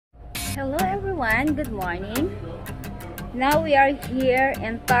Hello everyone, good morning. Now we are here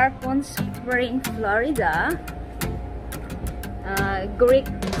in Tarpon Spring, Florida, Greek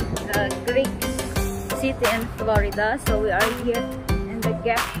city in Florida. So we are here in the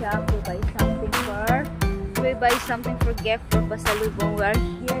gift shop to buy something for gift for pasalubong. We are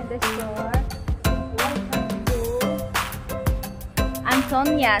here in the store. Welcome to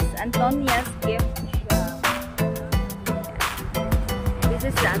Antonia's gift shop. This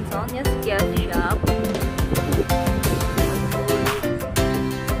is Antonia's gift shop.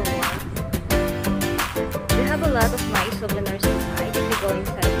 They have a lot of nice souvenirs inside. If you go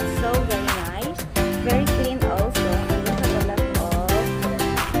inside, it's so very nice, very clean also, and they have a lot of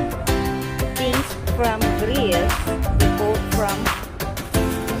things from Greece. They bought from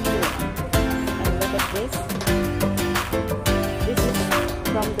here. And look at this. This is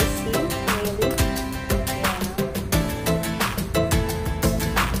from the sea, really. Yeah.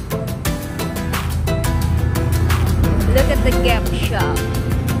 Look at the gift shop.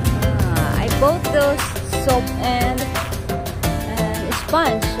 I bought those soap and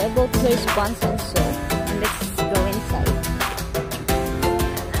sponge. I bought her sponge and soap. And let's go inside.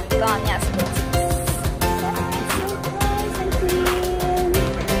 Antonia's books. So nice and clean.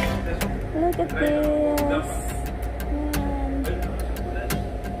 Look at this.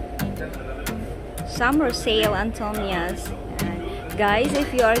 Summer sale, Antonia's. Guys,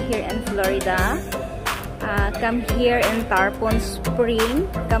 if you are here in Florida, come here in Tarpon Spring.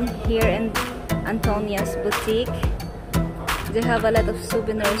 Come here in Antonia's boutique. They have a lot of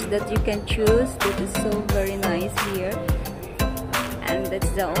souvenirs that you can choose. This is so very nice here. And that's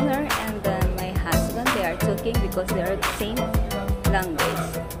the owner and my husband. They are talking because they are the same language.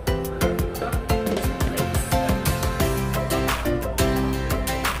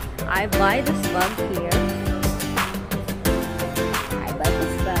 I buy this bag here. I buy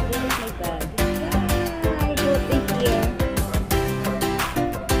this bag. Here is my bag. I put it here.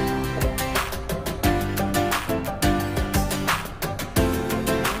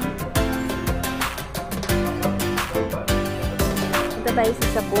 Ito tayo sa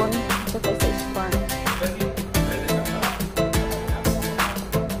sabon. Ito tayo sa sponge.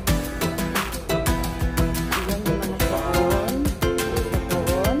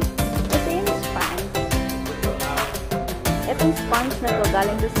 Itong sponge na to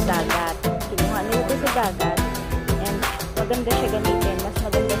galing doon sa dagat. Kinuha nila ito sa dagat. And maganda siya gamitin. Mas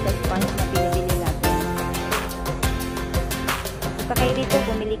maganda sa sponge na pinabili natin. Punta kayo dito.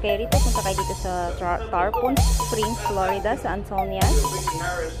 Bumili kayo dito. Punta kayo dito sa Tarpon Springs, Florida. Sa Antonia's.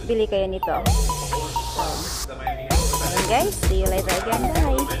 Bili kayo nito. So, guys. See you later again.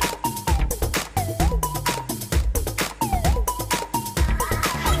 Bye!